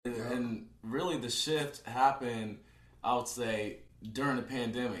really the shift happened, I would say, during the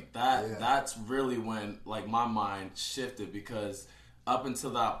pandemic. That's really when like my mind shifted, because up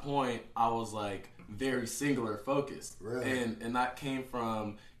until that point I was like very singular focused. Really? And that came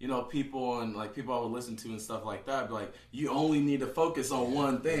from, you know, people and like people I would listen to and stuff like that. But like, you only need to focus on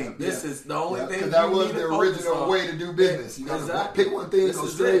one thing. This is the only thing. Because that was the original way to do business. You gotta pick one thing, go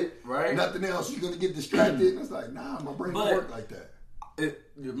straight, right? Nothing else. You're gonna get distracted. And it's like, nah, my brain don't work like that.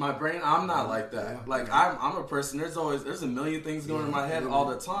 My brain, I'm not like that. Yeah. Like I'm a person. There's a million things going in my head all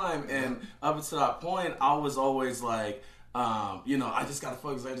the time, and up until that point, I was always like, you know, I just gotta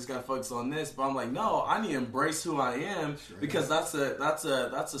focus on this. But I'm like, no, I need to embrace who I am, because that's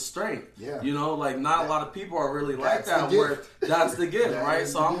a strength. Yeah. You know, like not a lot of people are really like that. Where that's the gift, right?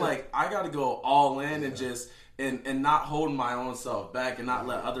 So I'm like, I gotta go all in and just and not hold my own self back, and not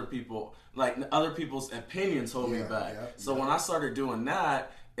let other people's opinions hold me back. So when I started doing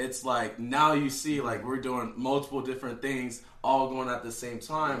that, it's like now you see like we're doing multiple different things all going at the same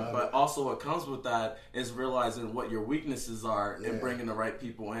time. But also what comes with that is realizing what your weaknesses are and bringing the right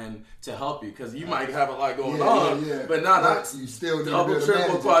people in to help you, because you might have a lot going on, but not you still double,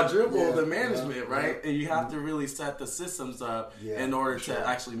 triple, quadruple the management, right? And you have to really set the systems up in order to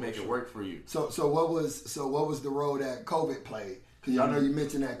actually make it work for you. So what was the role that COVID played? Because I know you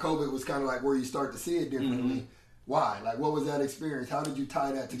mentioned that COVID was kind of like where you start to see it differently. Why? Like, what was that experience? How did you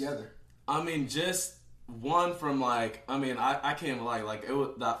tie that together? I mean, just one from like, I mean, I came like it was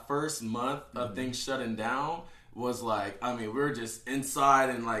that first month of things shutting down was like, I mean, we were just inside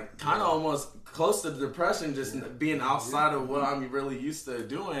and like kind of almost close to depression, just being outside of what I'm really used to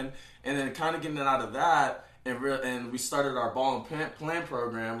doing, and then kind of getting it out of that. And we started our ball and plan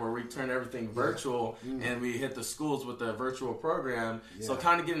program where we turned everything virtual, and we hit the schools with the virtual program. So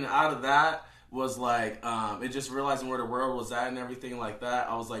kind of getting out of that was like, and just realizing where the world was at and everything like that.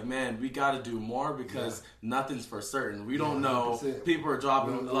 I was like, man, we got to do more, because nothing's for certain. We don't know. 100%. People are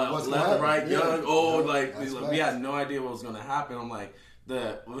dropping left and right, young, old. Like we had no idea what was going to happen. I'm like,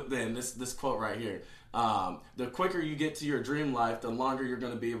 this quote right here. The quicker you get to your dream life, the longer you're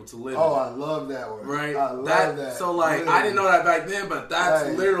going to be able to live. Oh, I love that one. Right? I love that. So, like, literally. I didn't know that back then, but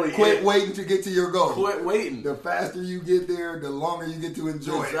that's literally Quit waiting to get to your goal. Quit waiting. The faster you get there, the longer you get to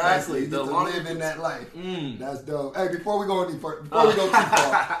enjoy it. Exactly. You get to live in that life. That's dope. Hey, before we go too far,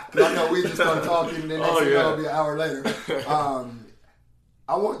 because I know we just started talking, and then it'll be an hour later.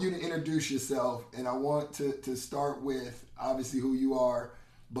 I want you to introduce yourself, and I want to start with, obviously, who you are.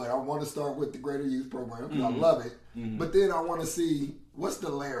 But I want to start with the Greater Youth Program, because I love it. But then I want to see what's the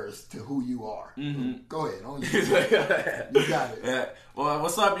layers to who you are. Go ahead. You got it. Yeah. Well,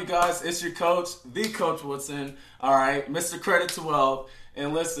 what's up, you guys? It's your coach, the Coach Woodson. All right, Mr. Credit 12.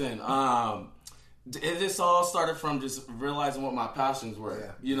 And listen, it just all started from just realizing what my passions were.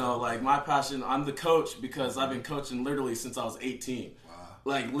 Yeah. You know, like my passion, I'm the coach because I've been coaching literally since I was 18. Wow.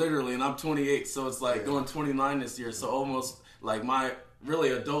 Like literally, and I'm 28, so it's like going 29 this year. So almost like my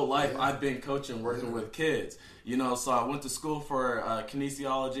really adult life, I've been coaching, working with kids. You know, so I went to school for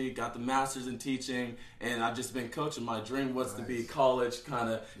kinesiology, got the master's in teaching, and I've just been coaching. My dream was to be college kind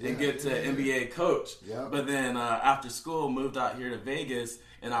of and get to NBA coach. But then after school, moved out here to Vegas,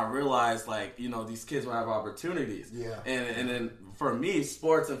 and I realized, like, you know, these kids will have opportunities. And then for me,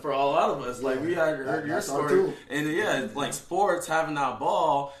 sports, and for a lot of us, like, we had heard your story. And like sports, having that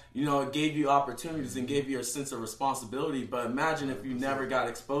ball, you know, it gave you opportunities and gave you a sense of responsibility. But imagine if you never got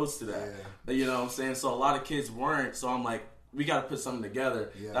exposed to that. You know what I'm saying? So a lot of kids weren't. So I'm like, we got to put something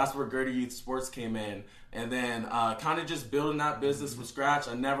together. That's where Greater Youth Sports came in. And then kind of just building that business from scratch.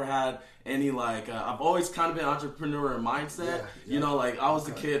 I never had any, like, I've always kind of been entrepreneur mindset. You know, like, I was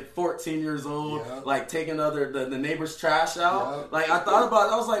a kid, 14 years old, like, taking the neighbor's trash out. Like, I thought about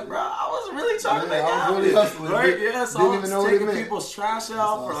it. I was like, bro, I was really trying to make it happen. Really hustling. Right? So I was taking people's trash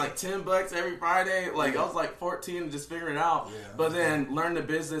out for, like, $10 every Friday. Like, I was, like, 14 and just figuring it out. But then learned the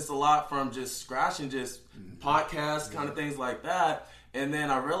business a lot from just scratch and just podcasts, kind of things like that. And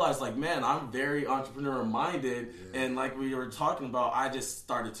then I realized, like, man, I'm very entrepreneur-minded, and like we were talking about, I just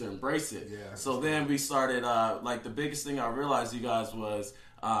started to embrace it. So then we started, like, the biggest thing I realized, you guys, was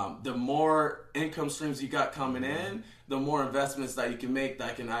the more income streams you got coming in, the more investments that you can make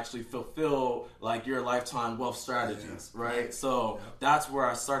that can actually fulfill, like, your lifetime wealth strategies, right? So that's where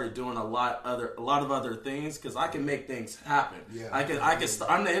I started doing a lot of other things, because I can make things happen. I'm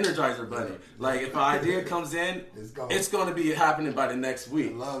the Energizer Bunny. Like, if an idea comes in, it's going to be happening by the next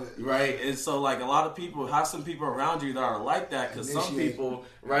week. I love it. Right? And so, like, a lot of people have some people around you that are like that, because some people,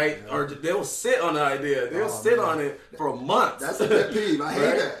 right, or they'll sit on the idea. They'll sit on it for months. That's a pet peeve. I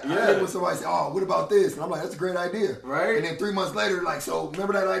hate that. I hate when somebody says, oh, what about this? And I'm like, that's a great idea. Right. Right? And then 3 months later, like, so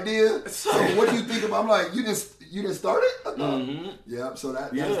remember that idea? So what do you think about? I'm like, you didn't start it? Yeah, so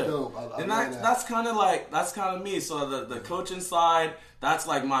that's dope. I and that's kind of me. So the coaching side, that's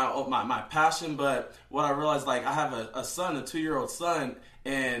like my passion. But what I realized, like, I have a son, a 2-year-old son,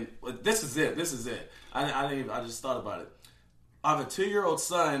 and this is it. I just thought about it. I have a 2-year-old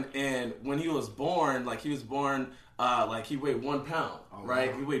son, and when he was born, like he weighed 1 pound,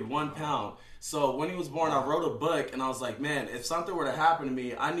 right? Wow. He weighed 1 pound. So when he was born, I wrote a book, and I was like, man, if something were to happen to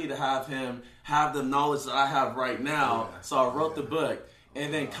me, I need to have him have the knowledge that I have right now. Yeah. So I wrote the book.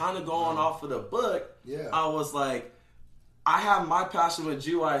 And then kind of going off of the book, I was like, I have my passion with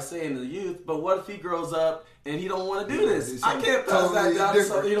GYSA and the youth, but what if he grows up and he don't want to do this? I can't pass that down to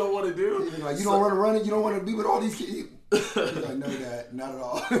something he don't want to do. Like, you don't want to run it, you don't want to be with all these kids. I know that, not at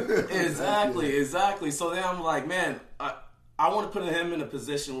all. Exactly. So then I'm like, man, I want to put him in a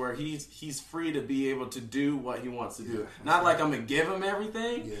position where he's free to be able to do what he wants to do. Not like I'm going to give him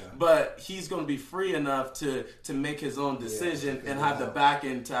everything, but he's going to be free enough to make his own decision and have the back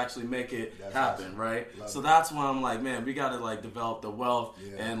end to actually make it happen, right? So that's why I'm like, man, we got to like develop the wealth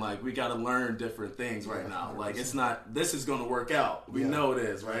and like we got to learn different things right now. 100%. Like it's not, this is going to work out. We know it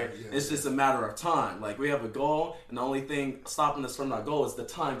is, right? It's just a matter of time. Like we have a goal and the only thing stopping us from that goal is the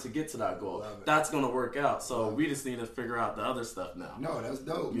time to get to that goal. That's going to work out. So we just need to figure out the other stuff now. No, that's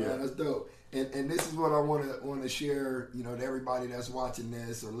dope, man. That's dope. And this is what I want to share, you know, to everybody that's watching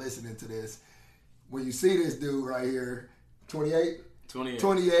this or listening to this. When you see this dude right here, 28,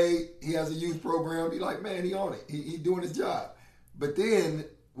 he has a youth program. You're like, man, he on it. He doing his job. But then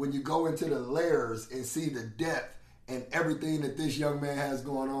when you go into the layers and see the depth and everything that this young man has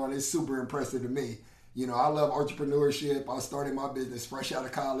going on, it's super impressive to me. You know, I love entrepreneurship. I started my business fresh out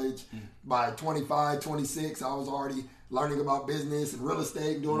of college. By 25, 26, I was already learning about business and real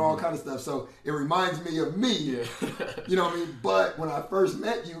estate and doing all kind of stuff. So it reminds me of me, you know what I mean? But when I first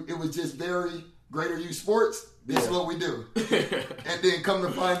met you, it was just very Greater Youth Sports. This is what we do. And then come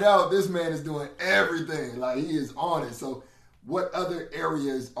to find out, this man is doing everything. Like, he is on it. So what other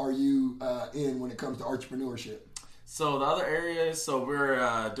areas are you in when it comes to entrepreneurship? So the other areas, so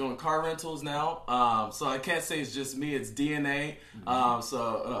we're doing car rentals now. So I can't say it's just me, it's DNA.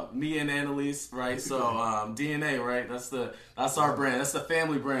 Me and Annalise, right? So DNA, right? That's our brand. That's the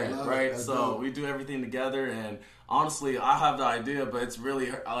family brand, right? So we do everything together, and honestly, I have the idea, but it's really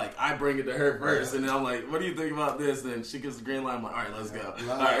her, like I bring it to her first, and then I'm like, "What do you think about this?" And she gives the green light. I'm like, "All right, let's go.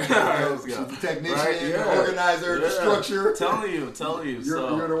 All right, let's go." She's the technician, the organizer, the structure. Telling you.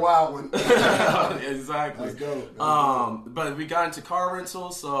 You're the wild one. Exactly. Let's go. But we got into car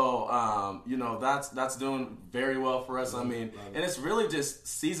rentals, so you know that's doing very well for us. I mean, and it's really just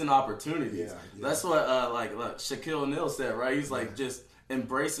season opportunities. That's what like Shaquille O'Neal said, right? He's like just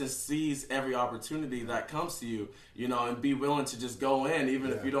embrace and seize every opportunity that comes to you, you know, and be willing to just go in,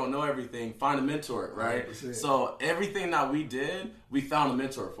 even if you don't know everything. Find a mentor, right? 100%. So everything that we did, we found a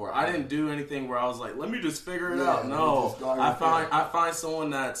mentor for. I didn't do anything where I was like, let me just figure it out. No, I find someone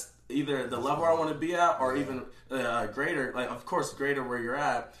that's either the level I want to be at or even greater, like of course greater where you're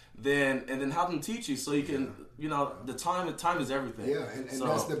at, and then have them teach you so you can, you know, the time is everything. Yeah, and so,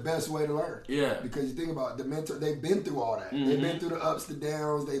 that's the best way to learn. Yeah. Because you think about it, the mentor, they've been through all that. They've been through the ups, the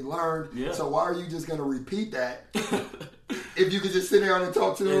downs, they've learned. Yeah. So why are you just going to repeat that if you could just sit down and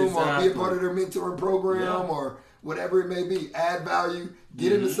talk to them or be a part of their mentoring program or whatever it may be, add value,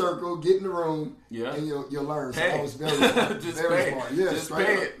 get in the circle, get in the room, and you'll learn. So that was very smart. Just very pay. smart. Yeah, just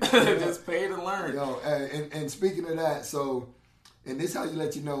pay it. Just pay to learn. Yo, and speaking of that, so, and this is how you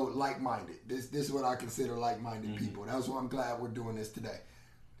let you know like-minded. This is what I consider like-minded people. That's why I'm glad we're doing this today.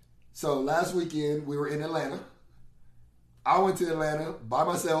 So last weekend, we were in Atlanta. I went to Atlanta by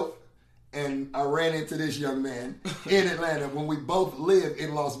myself, and I ran into this young man in Atlanta when we both live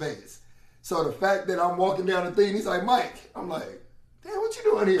in Las Vegas. So the fact that I'm walking down the thing, he's like, Mike. I'm like, damn, what you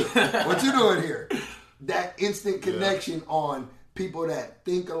doing here? What you doing here? That instant connection on people that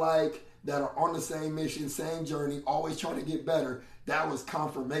think alike, that are on the same mission, same journey, always trying to get better. That was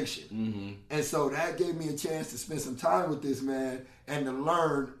confirmation. And so that gave me a chance to spend some time with this man and to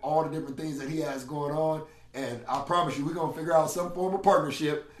learn all the different things that he has going on. And I promise you, we're going to figure out some form of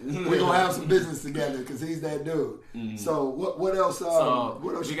partnership. We're going to have some business together because he's that dude. So what else?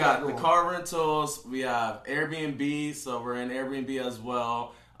 What else we you got the car rentals. We have Airbnb. So we're in Airbnb as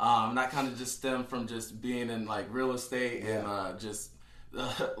well. That kind of just stemmed from just being in like real estate and just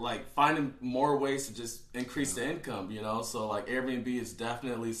like finding more ways to just increase the income, you know? So like Airbnb is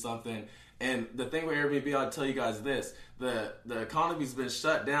definitely something. And the thing with Airbnb, I'll tell you guys this, the economy's been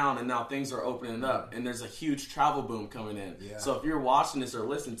shut down and now things are opening up and there's a huge travel boom coming in. So if you're watching this or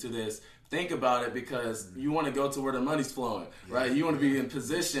listening to this, think about it, because you want to go to where the money's flowing, right? You want to be in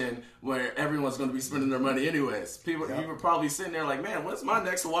position where everyone's going to be spending their money anyways. People, you were probably sitting there like, man, when's my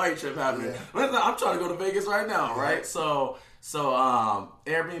next Hawaii trip happening? I'm trying to go to Vegas right now, right? So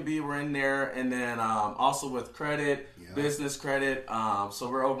Airbnb, we're in there, and then also with credit, business credit. So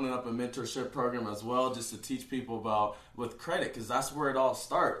we're opening up a mentorship program as well, just to teach people about with credit, because that's where it all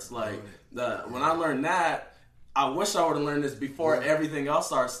starts. Like when I learned that, I wish I would have learned this before everything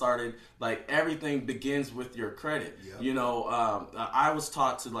else started. Like, everything begins with your credit. You know, I was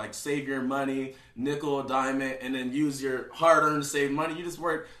taught to like save your money, nickel, diamond, and then use your hard-earned saved money. You just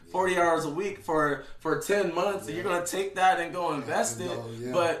work 40 hours a week for 10 months, and you're going to take that and go invest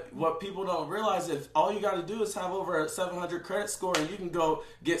it. But what people don't realize is all you got to do is have over a 700 credit score, and you can go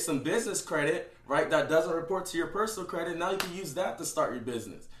get some business credit, right, that doesn't report to your personal credit. Now you can use that to start your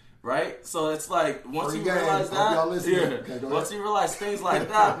business. Right, so it's like once you realize that, once you realize things like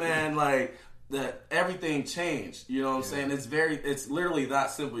that, man, like that, everything changed. You know what I'm saying? It's literally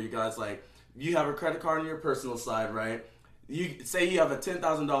that simple, you guys. Like, you have a credit card on your personal side, right? You say you have a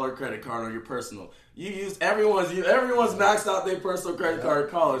 $10,000 credit card on your personal. You use everyone's maxed out their personal credit card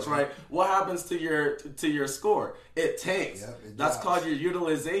at college, right? What happens to your score? It tanks. That's called your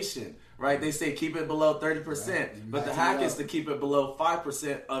utilization. Right, they say keep it below 30%, but the hack is to keep it below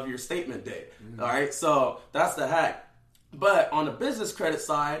 5% of your statement day. All right, so that's the hack. But on the business credit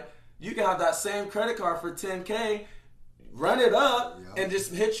side, you can have that same credit card for $10K, run it up, and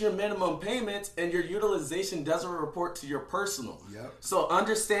just hit your minimum payments, and your utilization doesn't report to your personal. So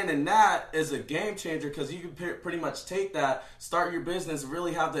understanding that is a game changer, because you can pretty much take that, start your business,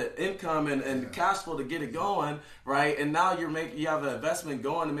 really have the income and the cash flow to get it going, right? And now you have an investment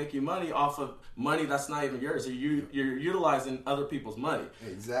going to make you money off of money that's not even yours. You're utilizing other people's money.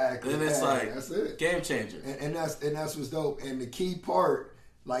 Exactly. And it's like, that's it. Game changer. And that's what's dope. And the key part,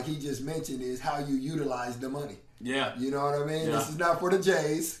 like he just mentioned, is how you utilize the money. You know what I mean? This is not for the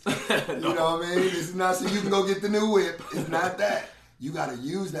Jays. You know what I mean? This is not so you can go get the new whip. It's not that. You got to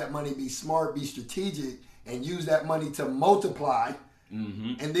use that money, be smart, be strategic, and use that money to multiply.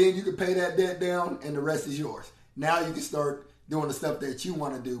 And then you can pay that debt down, and the rest is yours. Now you can start doing the stuff that you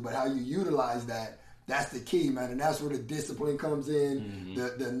want to do, but how you utilize that, that's the key, man. And that's where the discipline comes in,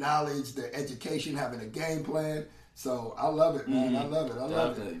 the knowledge, the education, having a game plan. So I love it, man. I love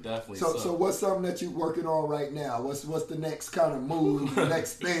it. Definitely. So what's something that you're working on right now? What's the next kind of move, the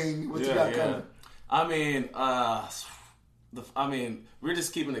next thing? What you got coming? I mean, we're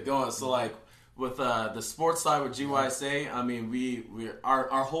just keeping it going. So like with the sports side with GYSA, I mean,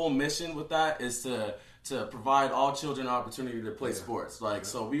 our whole mission with that is to provide all children an opportunity to play sports. Like,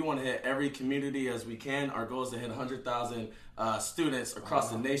 so we want to hit every community as we can. Our goal is to hit 100,000 students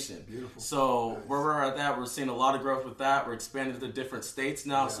across the nation. Beautiful. So where we're at that, we're seeing a lot of growth with that. We're expanding to different states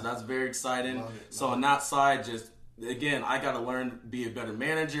now, so that's very exciting. So on that side, just, again, I got to learn to be a better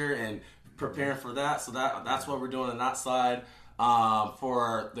manager and preparing for that. So that's what we're doing on that side.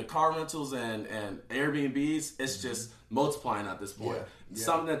 For the car rentals and Airbnbs, it's just multiplying at this point.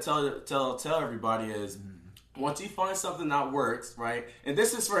 Something to tell everybody is, once you find something that works, right? And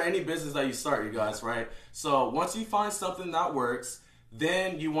this is for any business that you start, you guys, right? So once you find something that works,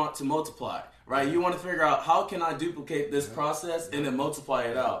 then you want to multiply, right? You want to figure out, how can I duplicate this process and then multiply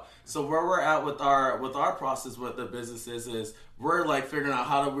it out? So where we're at with our process with the businesses is, we're like figuring out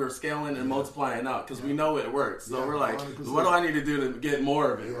how we're scaling and multiplying it out, because we know it works. So we're like, 100%. What do I need to do to get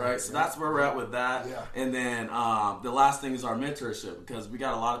more of it, right? So that's where we're at with that. And then the last thing is our mentorship, because we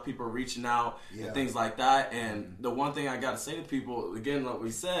got a lot of people reaching out and things like that. And the one thing I got to say to people, again, what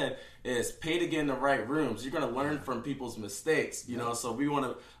we said, is pay to get in the right rooms. You're going to learn from people's mistakes, you know. So we want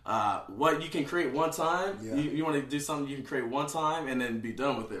to, what you can create one time, you want to do something you can create one time and then be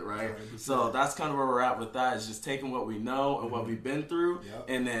done with it, right? 100%. So that's kind of where we're at with that, is just taking what we know and what we've been through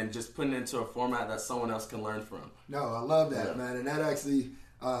and then just putting it into a format that someone else can learn from. No, I love that, man. And that actually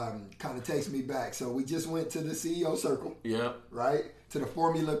kind of takes me back. So we just went to the CEO Circle, right? To the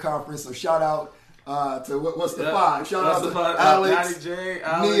Formula Conference. So shout out to what's the five? Shout out to Alex, Matty J,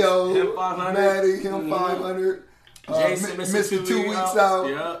 Alex, Neo, him 500. Maddie, him 500. Jason, Mr. 2 weeks out.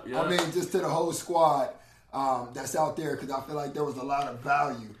 Yeah. I mean, just to the whole squad that's out there, because I feel like there was a lot of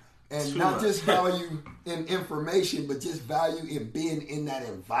value. And not just value in information, but just value in being in that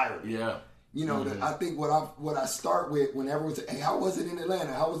environment. You know, I think what I start with when everyone says, hey, how was it in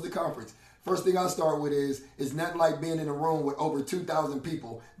Atlanta? How was the conference? First thing I start with is, it's not like being in a room with over 2,000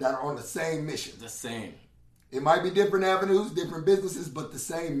 people that are on the same mission. The same. It might be different avenues, different businesses, but the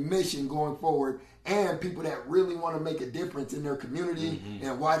same mission going forward, and people that really want to make a difference in their community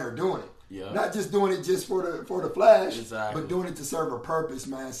and why they're doing it. Not just doing it just for the flash, but doing it to serve a purpose,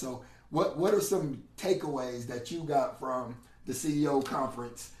 man. So What are some takeaways that you got from the CEO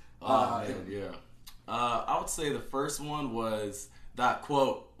conference? I would say the first one was that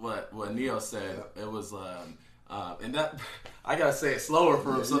quote, what Neo said. It was, and that I gotta say it slower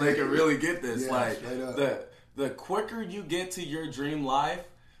for them so they can really get this. The quicker you get to your dream life,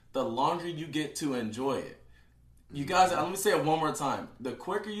 the longer you get to enjoy it. You guys, let me say it one more time. The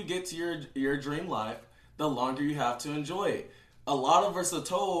quicker you get to your dream life, the longer you have to enjoy it. A lot of us are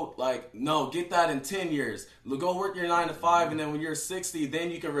told, like, no, get that in 10 years. Go work your 9 to 5, and then when you're 60,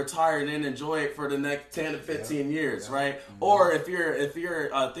 then you can retire and then enjoy it for the next 10 to 15 years, right? Mm-hmm. Or if you're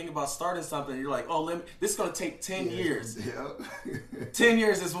thinking about starting something, you're like, this is going to take 10 years. 10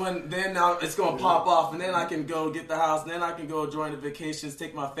 years is when, then now it's going to pop off, and then I can go get the house, and then I can go join the vacations,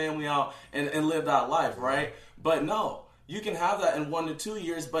 take my family out, and live that life, right? But no. You can have that in 1 to 2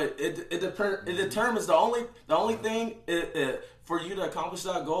 years, but it determines the only thing for you to accomplish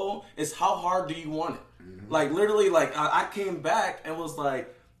that goal is how hard do you want it. Mm-hmm. Like literally, like I came back and was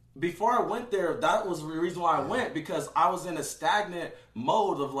like, before I went there, that was the reason why I went, because I was in a stagnant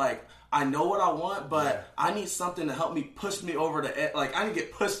mode of like, I know what I want, but I need something to help me push me over the edge. Like I need to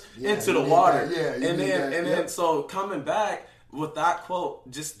get pushed into the water. Then so coming back with that quote,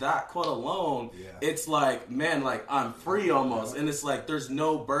 just that quote alone, it's like, man, like I'm free almost. And it's like there's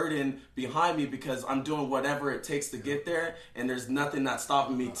no burden behind me because I'm doing whatever it takes to get there, and there's nothing that's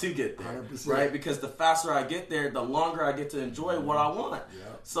stopping me to get there. 100%. Right? Because the faster I get there, the longer I get to enjoy what I want.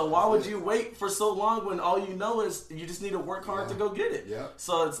 So why would you wait for so long when all you know is you just need to work hard to go get it?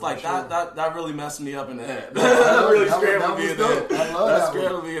 So it's like that really messed me up in the head. That really scrambled me in the head. That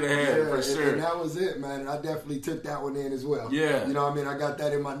scrambled me in the head for sure. And that was it, man. And I definitely took that one in as well. Yeah. You know what I mean? I got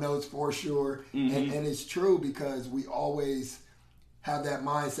that in my notes for sure. Mm-hmm. And it's true because we always have that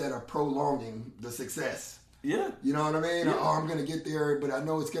mindset of prolonging the success. Yeah. You know what I mean? Yeah. I'm going to get there, but I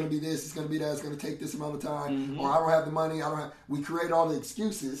know it's going to be this, it's going to be that, it's going to take this amount of time, mm-hmm. or I don't have the money, we create all the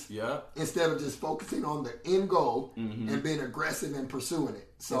excuses instead of just focusing on the end goal mm-hmm. and being aggressive and pursuing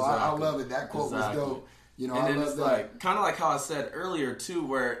it. So I love it. That quote was dope. You know, and then it's like, kind of like how I said earlier too,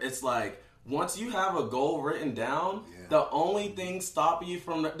 where it's like, once you have a goal written down, the only thing stopping you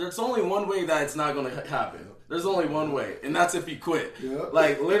from there's only one way that it's not going to happen. There's only one way, and that's if you quit.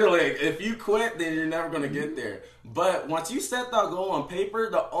 Like, literally, if you quit, then you're never going to get there. But once you set that goal on paper,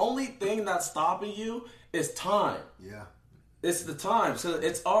 the only thing that's stopping you is time. Yeah. It's the time. So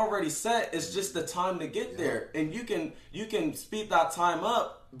it's already set. It's just the time to get there. And you can speed that time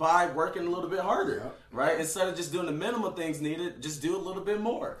up by working a little bit harder, right? Instead of just doing the minimum things needed, just do a little bit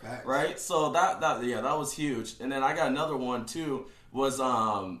more, right? So that was huge. And then I got another one too, was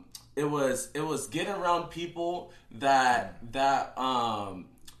it was getting around people that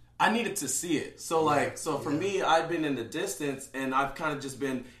I needed to see it. So for me, I've been in the distance, and I've kind of just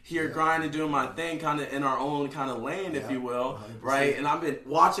been here grinding, doing my thing, kind of in our own kind of lane, if you will, 100%. Right? And I've been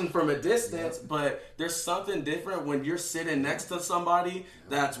watching from a distance, but there's something different when you're sitting next to somebody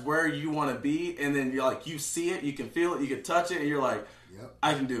that's where you want to be, and then you're like, you see it, you can feel it, you can touch it, and you're like,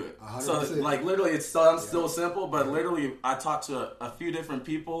 I can do it. 100%. So like literally it sounds still simple, but literally I talked to a few different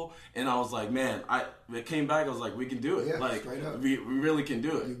people, and I was like, man, it came back, I was like, we can do it. Like we really can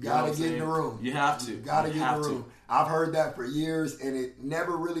do it. You gotta get in the room. You have to. You gotta get in the room. I've heard that for years, and it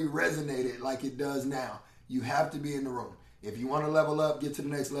never really resonated like it does now. You have to be in the room. If you want to level up, get to the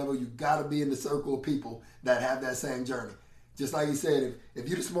next level, you gotta be in the circle of people that have that same journey. Just like he said, if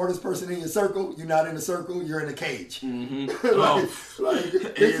you're the smartest person in your circle, you're not in the circle, you're in a cage. Mm-hmm. He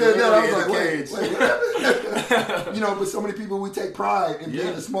said that, I was like, wait. You know, but so many people, we take pride in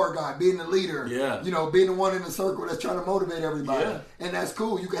being the smart guy, being the leader, you know, being the one in the circle that's trying to motivate everybody. Yeah. And that's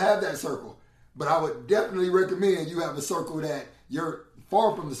cool. You can have that circle. But I would definitely recommend you have a circle that you're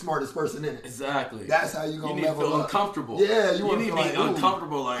far from the smartest person in it. Exactly. That's how you're going to level up. You need to feel uncomfortable. Yeah, you want to be like,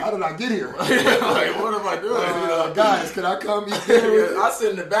 uncomfortable. Like, how did I get here? Like, what am I doing? Guys, can I come eat dinner? I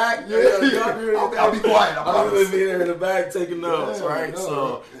sit in the back. I'll be quiet. I'll really be there in the back taking notes, right?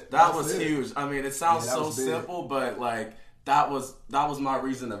 So that was huge. I mean, it sounds so simple, but like, that was my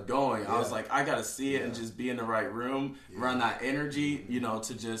reason of going. I was like, I gotta see it and just be in the right room, run that energy, you know,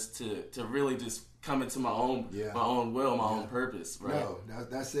 to really just come into my own will, my own purpose, right? No,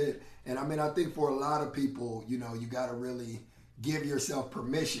 that's it. And I mean, I think for a lot of people, you know, you gotta really give yourself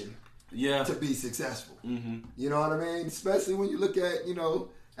permission to be successful. Mm-hmm. You know what I mean? Especially when you look at, you know,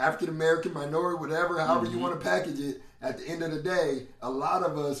 African American, minority, whatever, however you want to package it. At the end of the day, a lot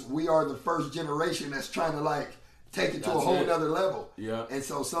of us, we are the first generation that's trying to like take it to a whole nother level. Yeah. And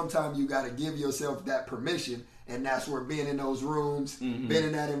so sometimes you got to give yourself that permission. And that's where being in those rooms, being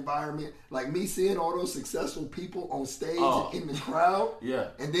in that environment, like me seeing all those successful people on stage and in the crowd,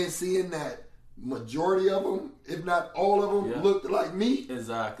 and then seeing that majority of them, if not all of them, looked like me.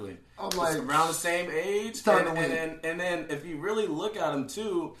 Exactly. I'm like, it's around the same age, and then if you really look at them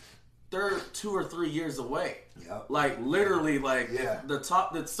too, they're 2 or 3 years away. Yep. Like literally, like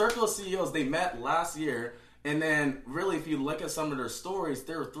the circle of CEOs, they met last year. And then, really, if you look at some of their stories,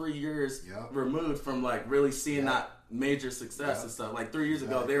 they were 3 years removed from, like, really seeing that major success and stuff. Like, 3 years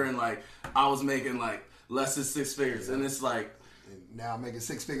ago, they were in, like, I was making, like, less than 6 figures. And it's like... And now I'm making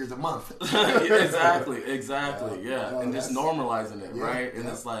 6 figures a month. Exactly. And just normalizing it, right? And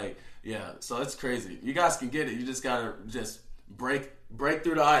it's like, so it's crazy. You guys can get it. You just got to just break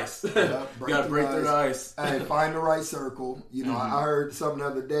through the ice. You gotta break through the ice. Hey, find the right circle. You know, I heard something the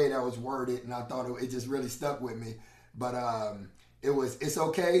other day that was worded, and I thought it just really stuck with me. But it's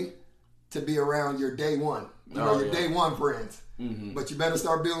okay to be around your day one. Your day one friends. But you better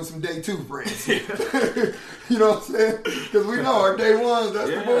start building some day two friends. You know what I'm saying? Because we know our day ones,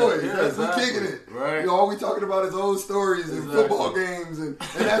 that's the boys. We kicking it. Right. You know, all we talking about is old stories and football games, and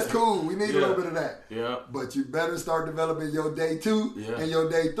that's cool. We need a little bit of that. Yeah. But you better start developing your day two and your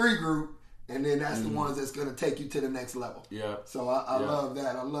day three group, and then that's the ones that's going to take you to the next level. Yeah. So I love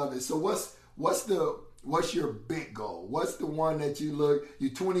that. I love it. So what's your big goal? What's the one that you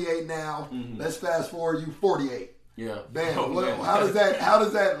 28 now. Let's fast forward, you 48. Yeah. Bam. How does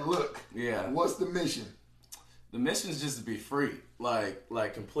that look? Yeah. What's the mission? The mission is just to be free.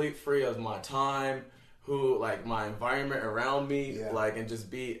 Like complete free of my time, my environment around me, and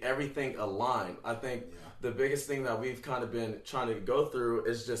just be everything aligned. I think the biggest thing that we've kind of been trying to go through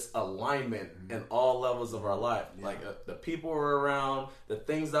is just alignment in all levels of our life. Like the people we're around, the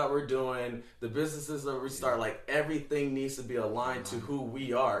things that we're doing, the businesses that we start, like everything needs to be aligned to who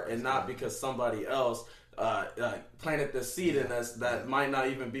we are, and not because somebody else planted the seed in us that might not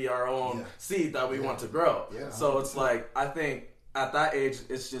even be our own seed that we want to grow. So it's like, I think at that age,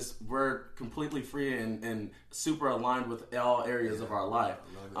 it's just we're completely free and super aligned with all areas of our life.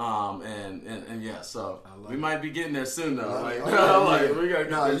 So we might be getting there soon though. We gotta get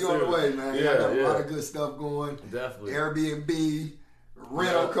there soon. On the way, man. You got a lot of good stuff going. Definitely. Airbnb,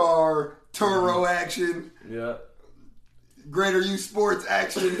 rental car, Turo action. Yeah. Greater Youth Sports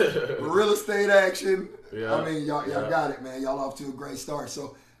action, real estate action. Yeah. I mean, y'all got it, man. Y'all off to a great start.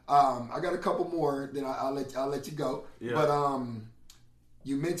 So, I got a couple more. Then I'll let you go. Yeah. But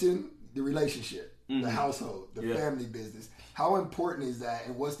you mentioned the relationship, the household, the family business. How important is that,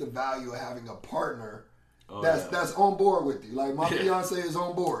 and what's the value of having a partner that's on board with you? Like my fiance is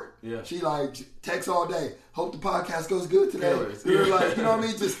on board. Yeah. She texts all day. Hope the podcast goes good today. You know what I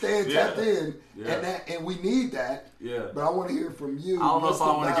mean? Just staying tapped in, and we need that. Yeah. But I want to hear from you. I don't know if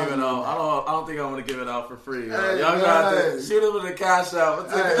I want to give it out. I don't think I want to give it out for free. Y'all got to shoot it with a cash out.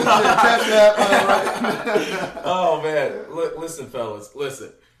 Cash out. Oh man, listen, fellas,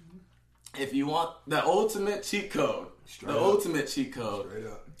 listen. If you want the ultimate cheat code,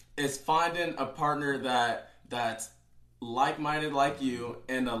 is finding a partner that's like-minded like you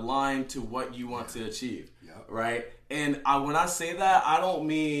and aligned to what you want to achieve, right? And when I say that, I don't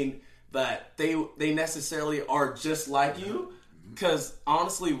mean that they necessarily are just like you, because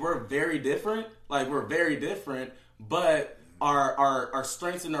honestly, we're very different. But our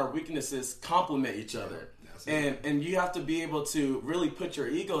strengths and our weaknesses complement each other. And you have to be able to really put your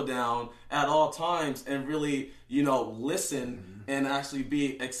ego down at all times and really, listen and actually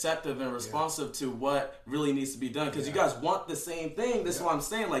be acceptive and responsive to what really needs to be done. Because you guys want the same thing. This is what I'm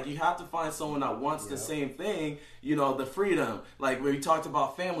saying. Like, you have to find someone that wants the same thing, the freedom. Like, when we talked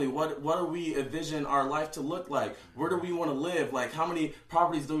about family, what do we envision our life to look like? Where do we want to live? Like, how many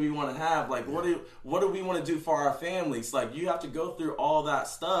properties do we want to have? Like, what do we want to do for our families? Like, you have to go through all that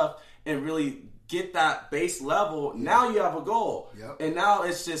stuff and really get that base level. Now you have a goal. And now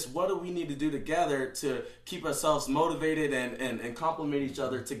it's just, what do we need to do together to keep ourselves motivated and complement each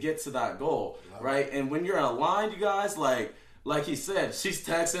other to get to that goal, right? And when you're aligned, you guys, like he said, she's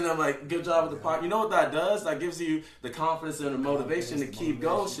texting him like, good job with the podcast. You know what that does? That gives you the confidence and the motivation to keep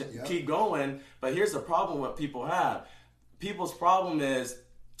going. But here's the problem what people have. People's problem is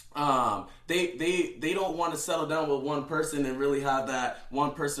they don't want to settle down with one person and really have that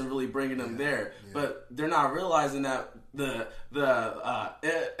one person really bringing them there. But they're not realizing that it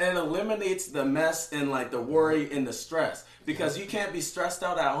eliminates the mess and like the worry and the stress, because you can't be stressed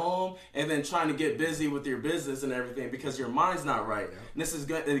out at home and then trying to get busy with your business and everything because your mind's not right. And this is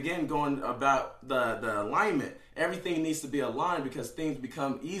again going about the alignment. Everything needs to be aligned because things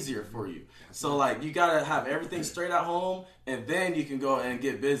become easier for you. So like you gotta have everything straight at home, and then you can go and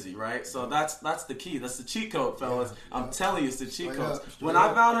get busy, right? So that's the key. That's the cheat code, fellas. I'm telling you, it's the cheat code. When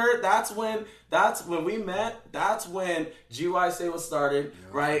I found her, that's when we met. That's when GYSA was started,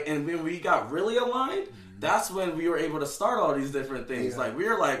 right? And when we got really aligned, that's when we were able to start all these different things. Like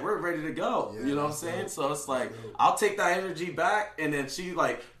we're ready to go. You know what I'm saying? So it's like I'll take that energy back, and then she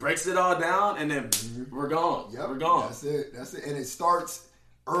like breaks it all down, and then we're gone. We're gone. That's it. And it starts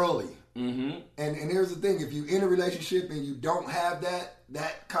early. And here's the thing: if you're in a relationship and you don't have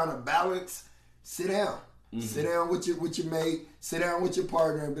that kind of balance, sit down. Sit down with your mate. Sit down with your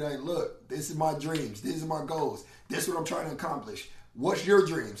partner and be like, look, this is my dreams. These are my goals. This is what I'm trying to accomplish. What's your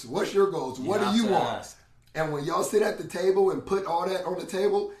dreams? What's your goals? What do you want? And when y'all sit at the table and put all that on the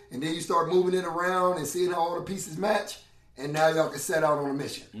table, and then you start moving it around and seeing how all the pieces match, and now y'all can set out on a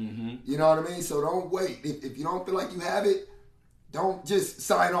mission. You know what I mean? So don't wait. If you don't feel like you have it, don't just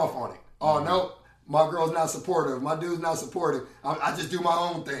sign off on it. Oh, no, my girl's not supportive. My dude's not supportive. I just do my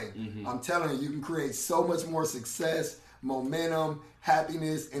own thing. I'm telling you, you can create so much more success, momentum,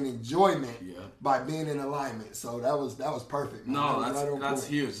 happiness, and enjoyment by being in alignment. So that was perfect. Man. No, that's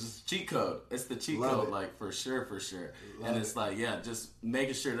huge. It's cheat code. It's the cheat code, like for sure. And it's like, just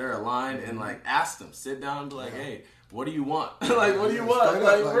making sure they're aligned and like ask them, sit down and be like, hey, what do you want? Like, what do you want?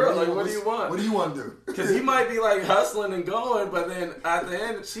 Like, bro, like, what do you want? What do you want to do? Because he might be like hustling and going, but then at the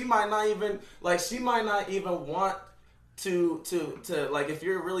end, she might not even want to like, if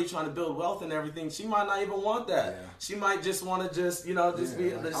you're really trying to build wealth and everything, she might not even want that. She might just want to just have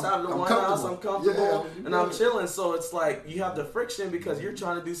the one house, I'm comfortable, and I'm chilling. So it's like you have the friction because you're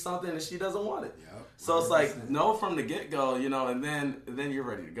trying to do something and she doesn't want it. So it's like no from the get go, and then you're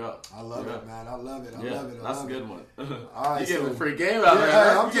ready to go. I love it, man. I love it. That's a good one. All right, you giving a free game out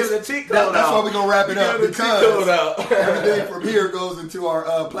there. I'm giving a cheat code out. That's why we're gonna wrap it up, because everything from here goes into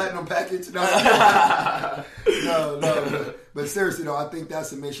our platinum package. No. But seriously though, I think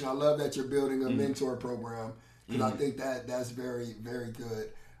that's a mission. I love that you're building a mentor program, because I think that's very, very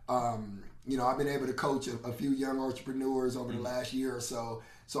good. I've been able to coach a few young entrepreneurs over the last year or so.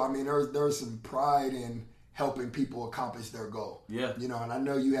 So, I mean, there's some pride in helping people accomplish their goal. And I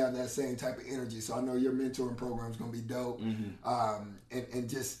know you have that same type of energy. So I know your mentoring program is going to be dope, and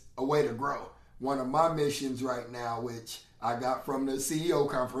just a way to grow. One of my missions right now, which I got from the CEO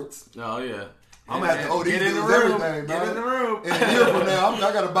conference. Oh, yeah. I'm going to have to owe these dudes everything, man. Get in the room. In a year from now,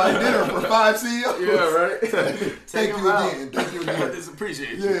 I got to buy dinner for 5 CEOs. Yeah, right. Thank you again. Thank you again. I just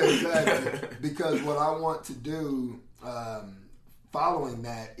appreciate you. Yeah, exactly. Because what I want to do following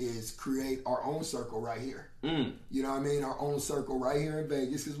that is create our own circle right here. You know what I mean? Our own circle right here in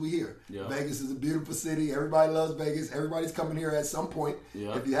Vegas, because we here. Vegas is a beautiful city. Everybody loves Vegas. Everybody's coming here at some point.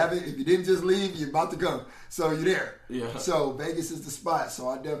 If you didn't just leave, you're about to come. So you're there. So Vegas is the spot. So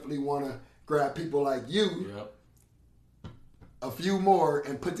I definitely want to grab people like you, a few more,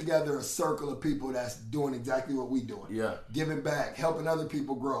 and put together a circle of people that's doing exactly what we're doing. Giving back, helping other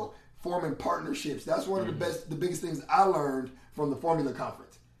people grow, forming partnerships. That's one of the biggest things I learned from the Formula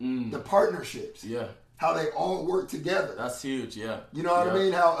Conference. The partnerships. How they all work together. That's huge, You know what I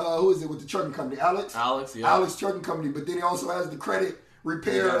mean? How, who is it with the trucking company? Alex, Alex Trucking Company. But then he also has the credit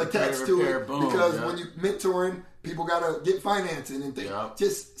repair attached to it. Boom, because when you're mentoring, people got to get financing and things.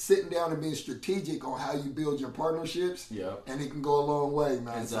 Just sitting down and being strategic on how you build your partnerships, and it can go a long way,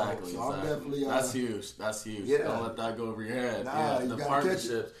 man. Exactly. So I'm definitely... That's huge. Don't let that go over your head. The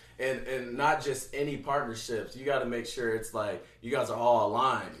partnerships. And not just any partnerships. You got to make sure it's like you guys are all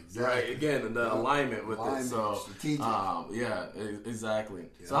aligned, right? Again, the alignment with it. So, strategic. Exactly.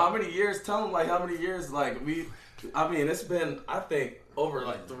 So how many years? Tell them how many years it's been, I think,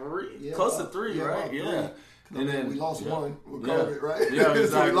 over 3, close to 3, right? And then we lost one with COVID, right? Yeah, exactly.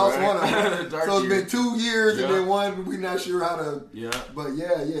 So we lost one of them. So it's been 2 years, and then one we're not sure how to. But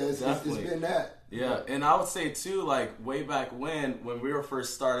it's been that. And I would say too, like way back when we were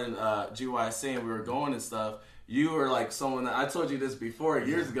first starting GYSA and we were going and stuff, you were like someone that I told you this before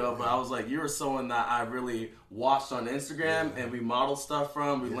years ago, but I was like, you were someone that I really watched on Instagram and we modeled stuff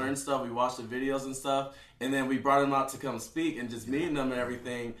from. We learned stuff. We watched the videos and stuff. And then we brought them out to come speak, and just meeting them and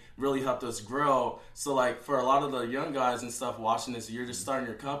everything really helped us grow. So like for a lot of the young guys and stuff watching this, you're just starting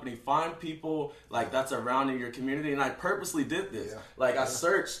your company, find people like that's around in your community. And I purposely did this. Like I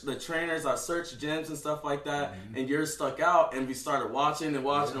searched the trainers, I searched gyms and stuff like that, and yours stuck out, and we started watching and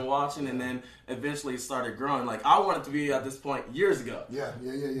watching and watching, and then eventually it started growing. Like I wanted to be at this point years ago.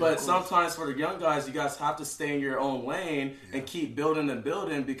 But sometimes for the young guys, you guys have to stay in your own lane and keep building and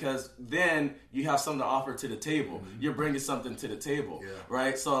building, because then you have something to offer to the table. You're bringing something to the table,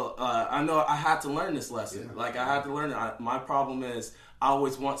 right? So I know I had to learn this lesson. Like I had to learn it. My problem is I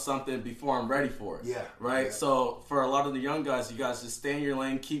always want something before I'm ready for it. Right? So for a lot of the young guys, you guys just stay in your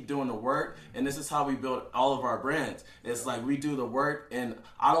lane, keep doing the work, and this is how we build all of our brands. It's like we do the work, and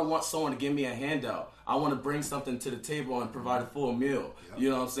I don't want someone to give me a handout. I want to bring something to the table and provide a full meal. You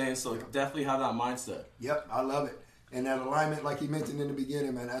know what I'm saying? So definitely have that mindset. I love it. And that alignment, like he mentioned in the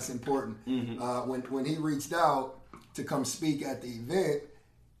beginning, man, that's important. When he reached out to come speak at the event,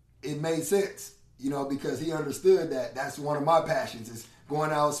 it made sense, you know, because he understood that that's one of my passions is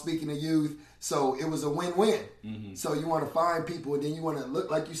going out, speaking to youth. So it was a win-win. So you want to find people, and then you want to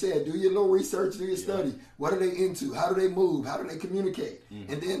look, like you said, do your little research, do your study. What are they into? How do they move? How do they communicate?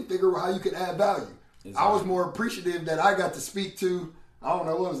 And then figure out how you can add value. I was more appreciative that I got to speak to, I don't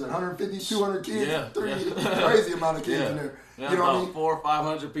know, what was it, 150, 200 kids? Crazy amount of kids in there. You know what I mean? 400 or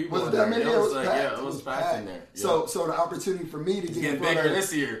 500 people. Was it that many? It was packed in there. So the opportunity for me to get in front bigger of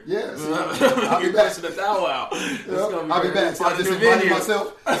this year. I'll be back. I'll be back. So I just invited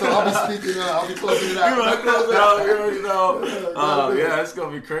myself. So I'll be speaking. I'll be closing it out. It's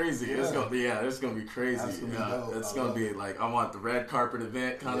gonna be crazy. It's gonna be crazy. It's gonna be like I want the red carpet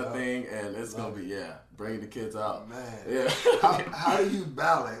event kind of thing, and it's gonna be bringing the kids out. Man, how do you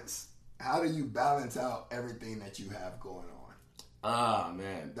balance? How do you balance out everything that you have going on?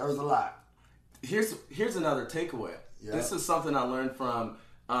 Man, there was a lot. Here's another takeaway. This is something I learned from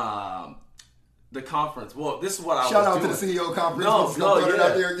the conference. Well, this is what I shout was out doing. To the CEO conference. Put it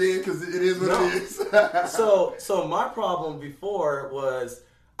out there again because it is what it is. So my problem before was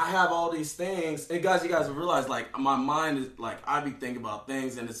I have all these things, and guys, you guys realize like my mind is like I be thinking about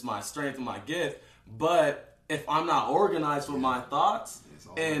things, and it's my strength and my gift. But if I'm not organized with my thoughts.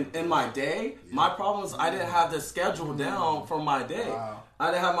 And in my day, my problem is I didn't have the schedule down for my day. I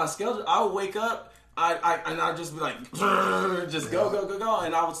didn't have my schedule. I would wake up, I'd just be like, just go.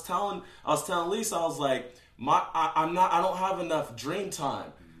 And I was telling Lisa, I was like, I don't have enough dream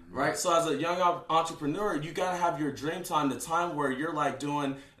time. Right? So as a young entrepreneur, you got to have your dream time, the time where you're like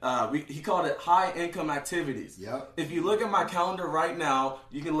doing, he called it high income activities. If you look at my calendar right now,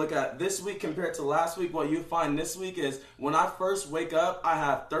 you can look at this week compared to last week. What you find this week is when I first wake up, I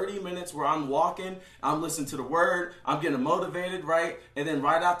have 30 minutes where I'm walking, I'm listening to the word, I'm getting motivated, right? And then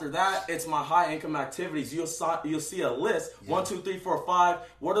right after that, it's my high income activities. You'll see a list, 1, 2, 3, 4, 5.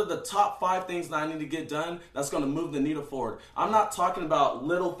 What are the top 5 things that I need to get done that's going to move the needle forward? I'm not talking about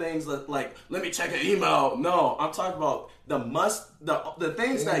little things like let me check an email. No, I'm talking about the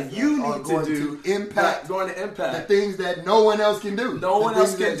things that you need to do to impact, going to impact the things that no one else can do. No one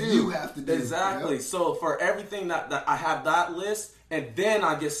else can do. You have to do exactly. So for everything that I have that list, and then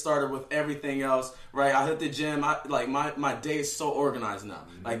I get started with everything else. Right, I hit the gym. My day is so organized now.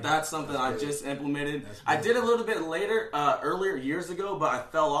 Like that's something I just implemented. I did a little bit earlier years ago, but I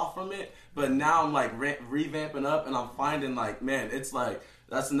fell off from it. But now I'm like revamping up, and I'm finding like, man, it's like.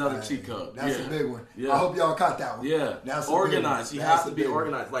 That's another cheat code. That's a big one. I hope y'all caught that one. That's organized. You have to be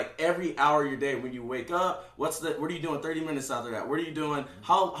organized. Like every hour of your day when you wake up, what are you doing 30 minutes after that? What are you doing?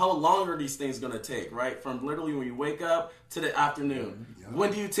 How long are these things going to take, right? From literally when you wake up to the afternoon.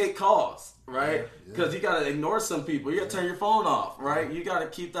 When do you take calls, right? Because you got to ignore some people. You got to turn your phone off, right? You got to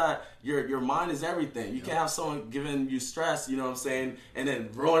keep that. Your mind is everything. You can't have someone giving you stress, you know what I'm saying, and then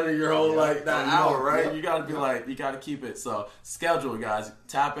ruining your whole that hour, right? You got to be like, you got to keep it. So schedule, guys.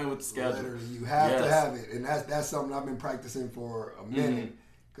 Tap in with the schedule. Literally, you have to have it, and that's something I've been practicing for a minute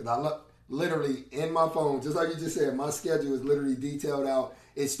because I look literally in my phone, just like you just said. My schedule is literally detailed out.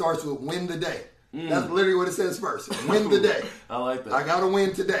 It starts with win the day. That's literally what it says first. Win the day. I like that. I got to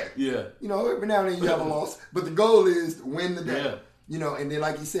win today. You know, every now and then you have a loss, but the goal is to win the day. You know, and then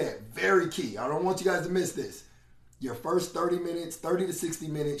like you said, very key. I don't want you guys to miss this. Your first 30 to 60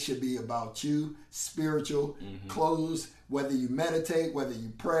 minutes should be about you, spiritual, close, whether you meditate, whether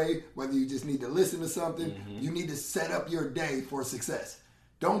you pray, whether you just need to listen to something. You need to set up your day for success.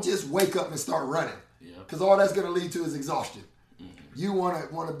 Don't just wake up and start running because all that's going to lead to is exhaustion. You want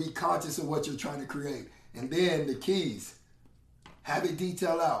to be conscious of what you're trying to create. And then the keys, have it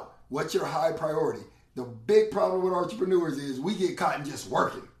detailed out. What's your high priority? The big problem with entrepreneurs is we get caught in just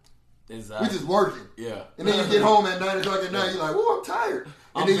working. Exactly. We just working. Yeah. And then you get home at 9 o'clock at night, you're like, oh, I'm tired.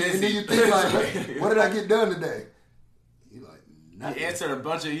 And then you think like, what did I get done today? You're like, nothing. You answered a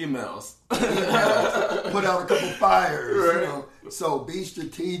bunch of emails. Put out a couple fires, right. You know. So be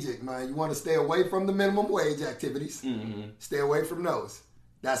strategic, man. You want to stay away from the minimum wage activities. Mm-hmm. Stay away from those.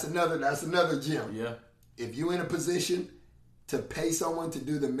 That's another gem. Yeah. If you're in a position to pay someone to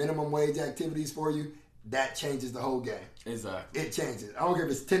do the minimum wage activities for you, that changes the whole game. Exactly. It changes. I don't care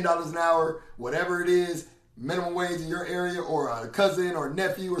if it's $10 an hour, whatever it is, minimum wage in your area, or a cousin or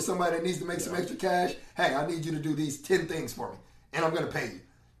nephew or somebody that needs to make some extra cash. Hey, I need you to do these 10 things for me, and I'm going to pay you.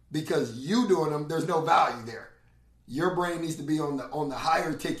 Because you doing them, there's no value there. Your brain needs to be on the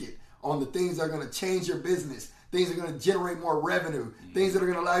higher ticket, on the things that are going to change your business, things that are going to generate more revenue, things that are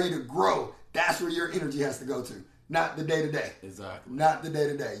going to allow you to grow. That's where your energy has to go to. Not the day-to-day. Exactly. Not the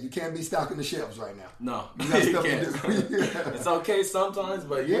day-to-day. You can't be stocking the shelves right now. No. You got stuff to do. It's okay sometimes,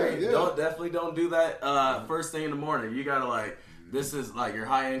 but definitely don't do that first thing in the morning. You got to this is like your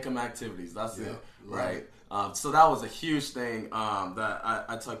high income activities. That's it. Right? So that was a huge thing that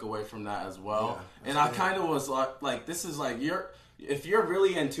I took away from that as well. Yeah, and I kind of was like, this is like if you're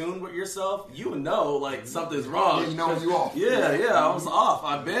really in tune with yourself, you know something's wrong. Yeah, you know you off. Yeah, I was off.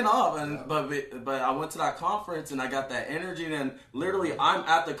 I've been off, and but I went to that conference and I got that energy. And then literally, I'm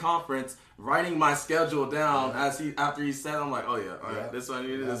at the conference writing my schedule down after he said, I'm like, oh yeah, all right, this one,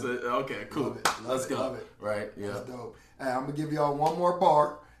 this okay, cool, let's go. Love it. Right, yeah, that's dope. Hey, I'm gonna give y'all one more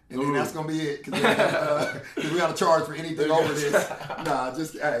bar. And then that's going to be it. Because we got to charge for anything over this. Nah,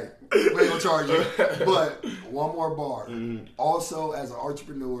 just, hey, we ain't going to charge you. But one more bar. Mm-hmm. Also, as an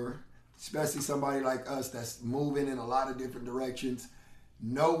entrepreneur, especially somebody like us that's moving in a lot of different directions,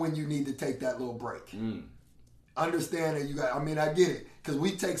 know when you need to take that little break. Mm. Understand that I get it. Because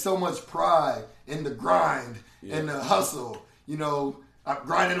we take so much pride in the grind and the hustle, I'm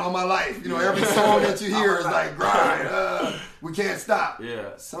grinding all my life. Every song that you hear is like, grind. We can't stop.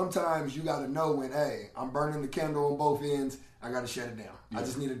 Yeah. Sometimes you got to know when, hey, I'm burning the candle on both ends. I got to shut it down. Yeah. I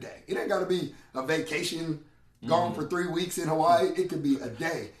just need a day. It ain't got to be a vacation gone for 3 weeks in Hawaii. It could be a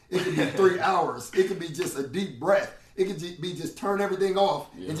day. It could be 3 hours. It could be just a deep breath. It could be just turn everything off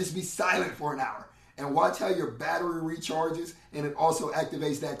and just be silent for an hour. And watch how your battery recharges, and it also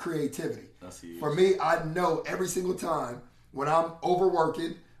activates that creativity. That's huge. For me, I know every single time when I'm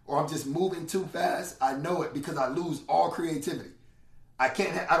overworking or I'm just moving too fast, I know it because I lose all creativity. I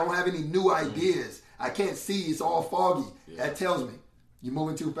don't have any new ideas. I can't see. It's all foggy. Yeah. That tells me you're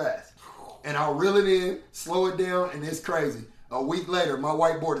moving too fast. And I'll reel it in, slow it down, and it's crazy. A week later, my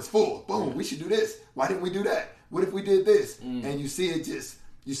whiteboard is full. Boom, we should do this. Why didn't we do that? What if we did this? And you see it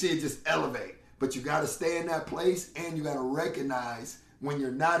just elevate. But you got to stay in that place, and you got to recognize when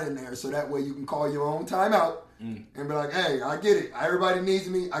you're not in there, so that way you can call your own timeout and be like, hey, I get it. Everybody needs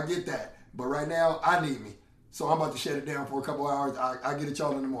me. I get that. But right now, I need me. So I'm about to shut it down for a couple hours. I get it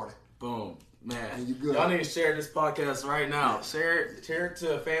y'all in the morning. Boom. Man, and you good. Y'all need to share this podcast right now. Yeah. Share it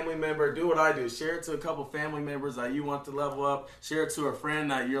to a family member. Do what I do. Share it to a couple family members that you want to level up. Share it to a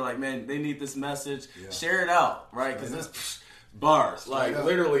friend that you're like, man, they need this message. Yeah. Share it out, right? Because this... bars,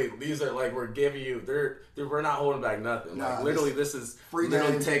 literally, these are we're giving you. We're not holding back nothing. Nah, literally, this is free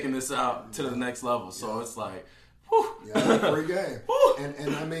literally game. Taking this out to the next level. So it's like, whew. Yeah, free game.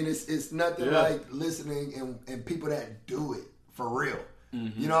 and I mean, it's nothing like listening and people that do it for real.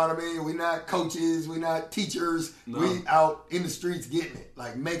 Mm-hmm. You know what I mean? We're not coaches. We're not teachers. No. We out in the streets getting it,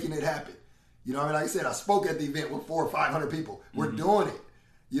 making it happen. You know what I mean? Like I said, I spoke at the event with 400 or 500 people. We're doing it.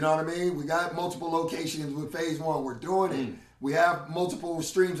 You know what I mean? We got multiple locations with phase 1. We're doing it. We have multiple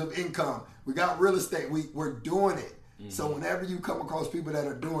streams of income. We got real estate. We're doing it. Mm-hmm. So whenever you come across people that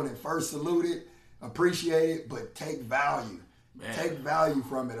are doing it, first salute it, appreciate it, but take value. Man. Take value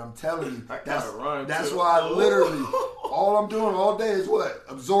from it. I'm telling you. That's why I literally, all I'm doing all day is what?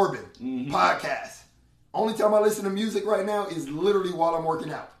 Absorbing. Podcasts. Only time I listen to music right now is literally while I'm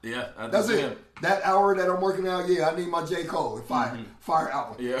working out. Yeah. That's it. That hour that I'm working out, I need my J. Cole and Fire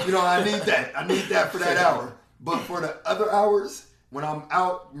album. Yeah. I need that. I need that for that hour. But for the other hours, when I'm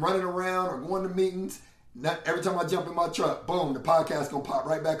out running around or going to meetings, every time I jump in my truck, boom, the podcast going to pop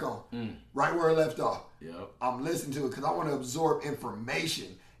right back on. Right where it left off. Yep. I'm listening to it because I want to absorb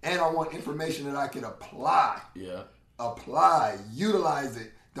information. And I want information that I can apply. Yeah. Apply. Utilize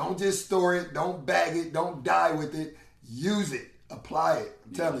it. Don't just store it. Don't bag it. Don't die with it. Use it. Apply it.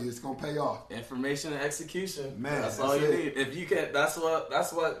 I'm telling you, it's gonna pay off. Information and execution. Man, that's all you need. If you can, that's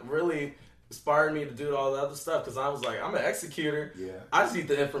what really inspired me to do all the other stuff because I was like, I'm an executor. Yeah. I just need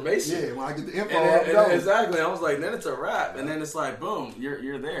the information. Yeah, when I get the info, and exactly. I was like, then it's a wrap, and then it's like, boom,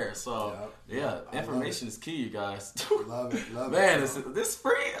 you're there. So information is key, you guys. Love it, Man, this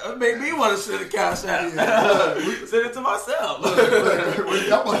free made me want to send a cash app. Send it to myself. I'm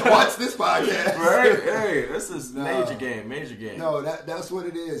gonna watch this podcast. Right? Hey, this is major game. No, that's what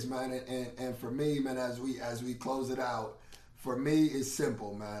it is, man. And for me, man, as we close it out, for me, it's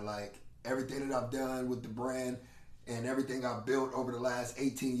simple, man. Like everything that I've done with the brand and everything I've built over the last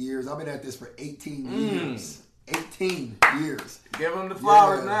 18 years. I've been at this for 18 years. 18 years. Give them the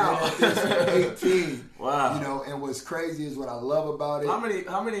flowers now. Been at this for 18. Wow. You know, and what's crazy is what I love about it.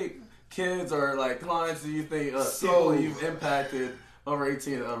 How many kids or like clients do you think people you've impacted over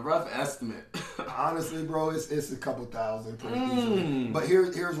 18? A rough estimate. Honestly, bro, it's a couple thousand pretty easily. But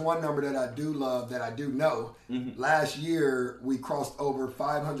here's one number that I do love, that I do know. Last year, we crossed over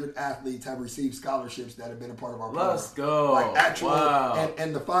 500 athletes have received scholarships that have been a part of our program. Let's go. Like actual,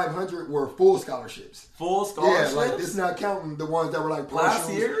 and the 500 were full scholarships. Full scholarships? Yeah, like it's not counting the ones that were like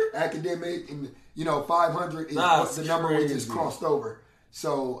last year? Academic, and 500 is the number we just crossed over.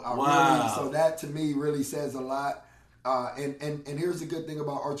 So so that to me really says a lot. And here's the good thing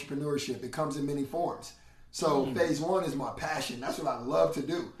about entrepreneurship. It comes in many forms. So phase one is my passion. That's what I love to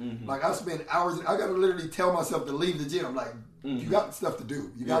do. Like I spend hours, I got to literally tell myself to leave the gym. Like, you got stuff to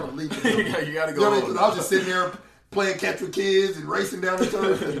do. You got to leave the gym. you got to go. I was just sitting there playing catch with kids and racing down the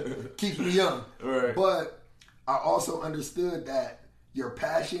turf, and keeps me young. Right. But I also understood that your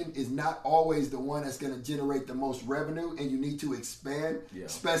passion is not always the one that's going to generate the most revenue, and you need to expand,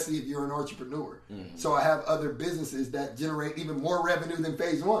 especially if you're an entrepreneur. So I have other businesses that generate even more revenue than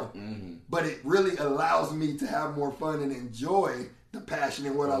phase one. But it really allows me to have more fun and enjoy the passion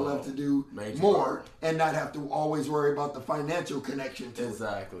and what I love to do more, and not have to always worry about the financial connection to it.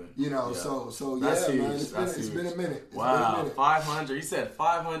 Exactly. So that's huge. Man, it's been a minute. Wow, 500. You said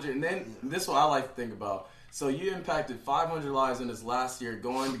 500, and then this is what I like to think about. So you impacted 500 lives in this last year,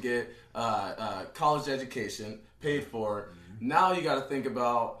 going to get college education paid for. Now you got to think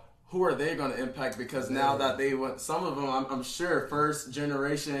about who are they going to impact, because now that they went, some of them, I'm sure, first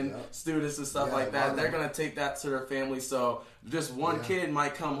generation students and stuff like that, they're going to take that to their family. So just one kid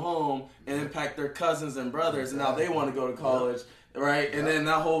might come home and impact their cousins and brothers, and now they want to go to college, right? And then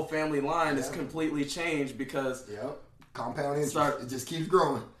that whole family line is completely changed because compound interest, it just keeps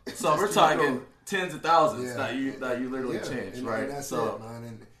growing. So we're talking tens of thousands that you literally changed, right? And that's it,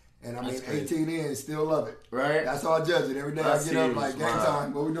 man. And I mean, 18 in, still love it. Right. That's how I judge it. Every day I get up like, game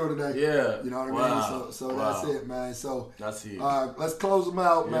time, what we doing today? Yeah. You know what I mean? So that's it, man. So that's huge. Let's close them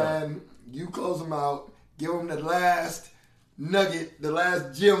out, man. You close them out. Give them the last nugget, the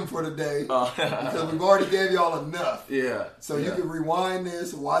last gem for the day. Because we've already gave y'all enough. Yeah. So you can rewind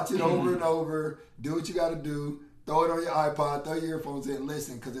this, watch it over and over, do what you got to do. Throw it on your iPod, throw your earphones in,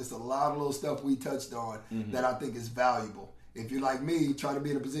 listen, because it's a lot of little stuff we touched on that I think is valuable. If you're like me, try to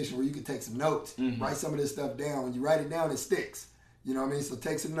be in a position where you can take some notes, write some of this stuff down. When you write it down, it sticks. You know what I mean? So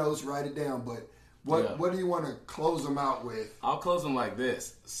take some notes, write it down. But what do you want to close them out with? I'll close them like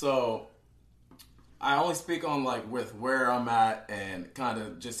this. So I only speak on like with where I'm at and kind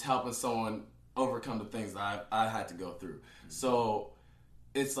of just helping someone overcome the things that I had to go through. So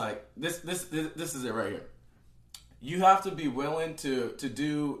it's like this is it right here. You have to be willing to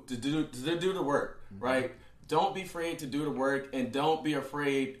do the work, right? Don't be afraid to do the work, and don't be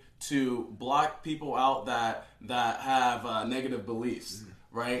afraid to block people out that have negative beliefs,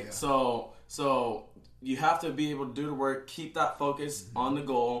 right? Yeah. So you have to be able to do the work, keep that focus on the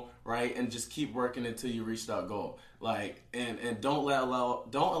goal, right, and just keep working until you reach that goal. Like, and don't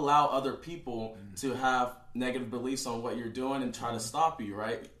allow other people to have negative beliefs on what you're doing and try to stop you,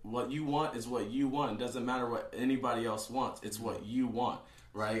 right? What you want is what you want. It doesn't matter what anybody else wants. It's what you want.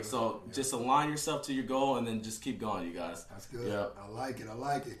 Right, so just align yourself to your goal and then just keep going, you guys. That's good. Yep. I like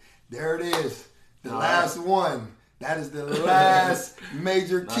it. There it is. The last one. That is the last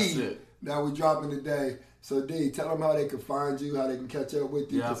major key that we're dropping today. So, D, tell them how they can find you, how they can catch up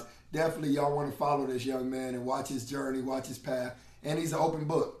with you. Because definitely y'all want to follow this young man and watch his journey, watch his path. And he's an open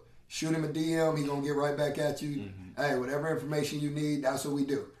book. Shoot him a DM. He's going to get right back at you. Hey, whatever information you need, that's what we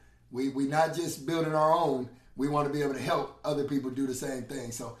do. We not just building our own. We want to be able to help other people do the same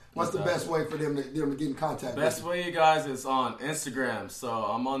thing. So what's the best way for them to get in contact with you? Best way, you guys, is on Instagram. So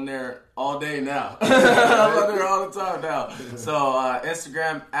I'm on there all day now. I'm on there all the time now. So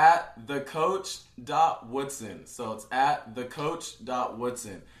Instagram at thecoach.woodson. So it's at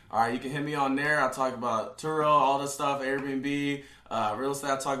thecoach.woodson. All right, you can hit me on there. I talk about Turo, all the stuff, Airbnb, real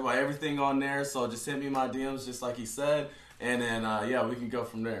estate. I talk about everything on there. So just hit me in my DMs just like he said. and then we can go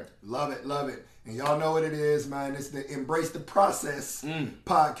from there. Love it. And y'all know what it is, man. It's the Embrace the Process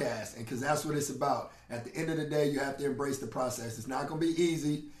podcast, and because that's what it's about. At the end of the day, you have to embrace the process. It's not going to be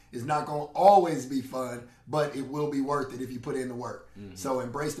easy. It's not going to always be fun, but it will be worth it if you put in the work. So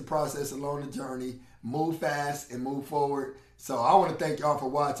embrace the process along the journey. Move fast and move forward. So I want to thank y'all for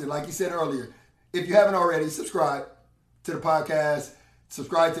watching. Like you said earlier, if you haven't already, subscribe to the podcast.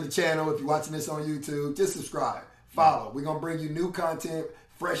 Subscribe to the channel. If you're watching this on YouTube, just subscribe. Follow. We're going to bring you new content,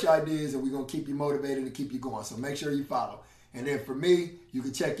 fresh ideas, and we're going to keep you motivated and keep you going. So make sure you follow. And then for me, you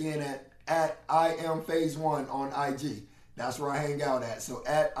can check in at I am Phase 1 on IG. That's where I hang out at. So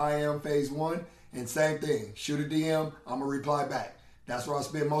at I am Phase 1, and same thing. Shoot a DM. I'm going to reply back. That's where I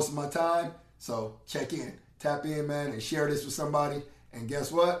spend most of my time. So check in. Tap in, man, and share this with somebody. And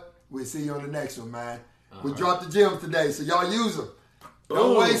guess what? We'll see you on the next one, man. We dropped the gems today, so y'all use them.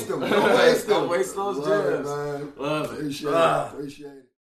 Don't waste them. Don't waste them. Don't waste those gems. Love it, man. Love it. Appreciate it.